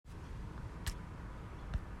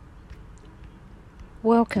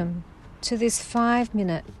Welcome to this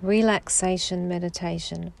 5-minute relaxation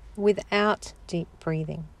meditation without deep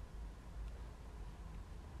breathing.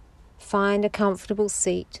 Find a comfortable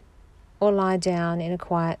seat or lie down in a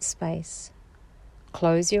quiet space.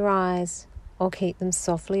 Close your eyes or keep them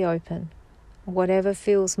softly open, whatever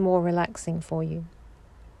feels more relaxing for you.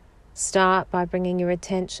 Start by bringing your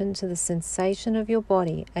attention to the sensation of your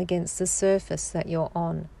body against the surface that you're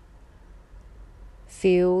on.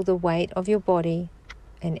 Feel the weight of your body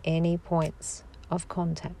and any points of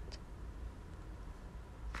contact.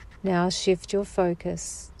 Now shift your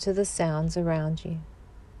focus to the sounds around you.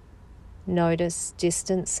 Notice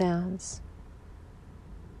distant sounds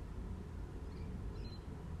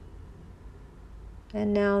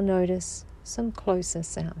and now notice some closer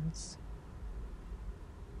sounds.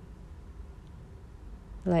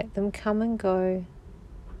 Let them come and go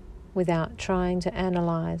without trying to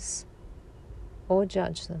analyze or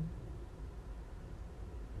judge them.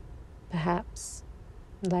 Perhaps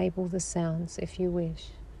label the sounds if you wish.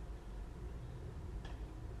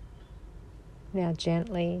 Now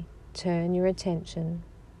gently turn your attention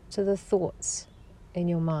to the thoughts in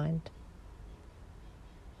your mind.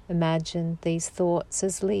 Imagine these thoughts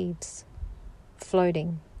as leaves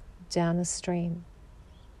floating down a stream.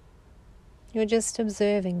 You're just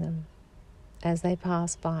observing them as they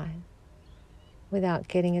pass by without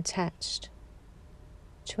getting attached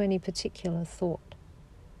to any particular thought.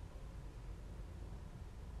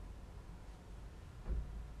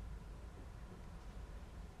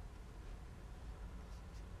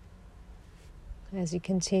 As you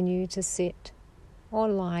continue to sit or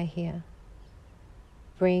lie here,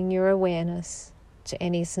 bring your awareness to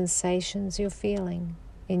any sensations you're feeling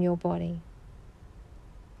in your body.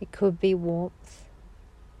 It could be warmth,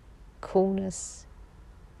 coolness,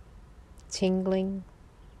 tingling,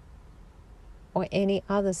 or any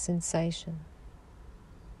other sensation.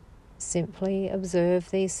 Simply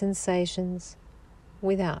observe these sensations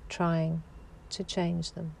without trying to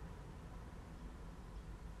change them.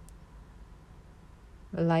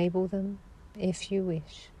 Label them if you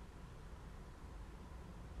wish.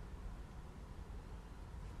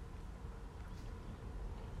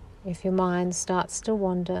 If your mind starts to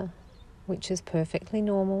wander, which is perfectly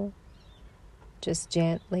normal, just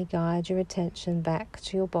gently guide your attention back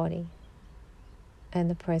to your body and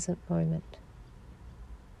the present moment.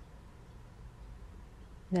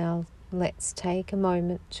 Now let's take a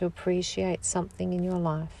moment to appreciate something in your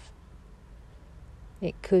life.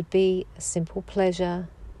 It could be a simple pleasure,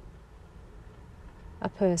 a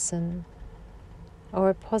person, or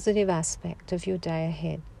a positive aspect of your day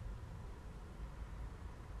ahead.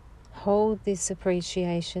 Hold this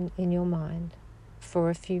appreciation in your mind for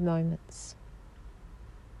a few moments.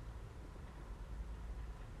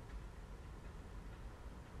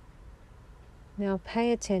 Now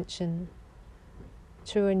pay attention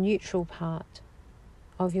to a neutral part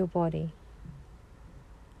of your body,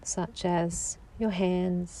 such as your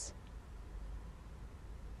hands,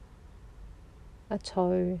 a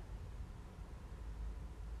toe,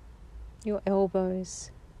 your elbows.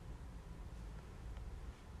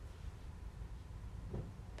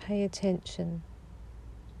 Pay attention.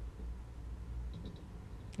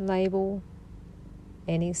 Label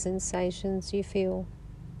any sensations you feel,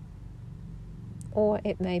 or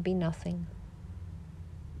it may be nothing.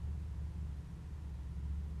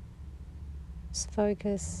 Just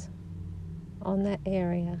focus on that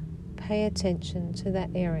area. Pay attention to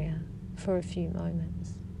that area for a few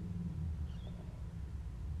moments.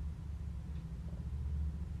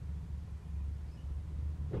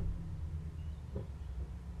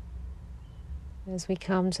 As we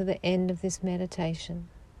come to the end of this meditation,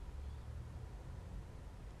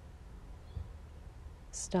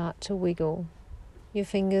 start to wiggle your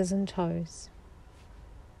fingers and toes.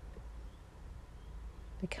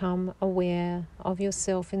 Become aware of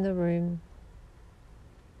yourself in the room.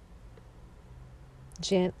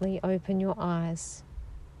 Gently open your eyes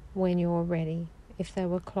when you're ready, if they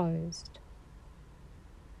were closed.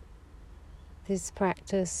 This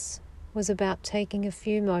practice was about taking a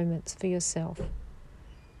few moments for yourself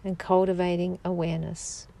and cultivating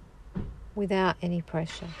awareness without any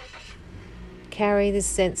pressure. Carry this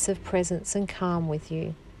sense of presence and calm with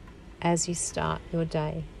you as you start your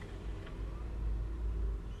day.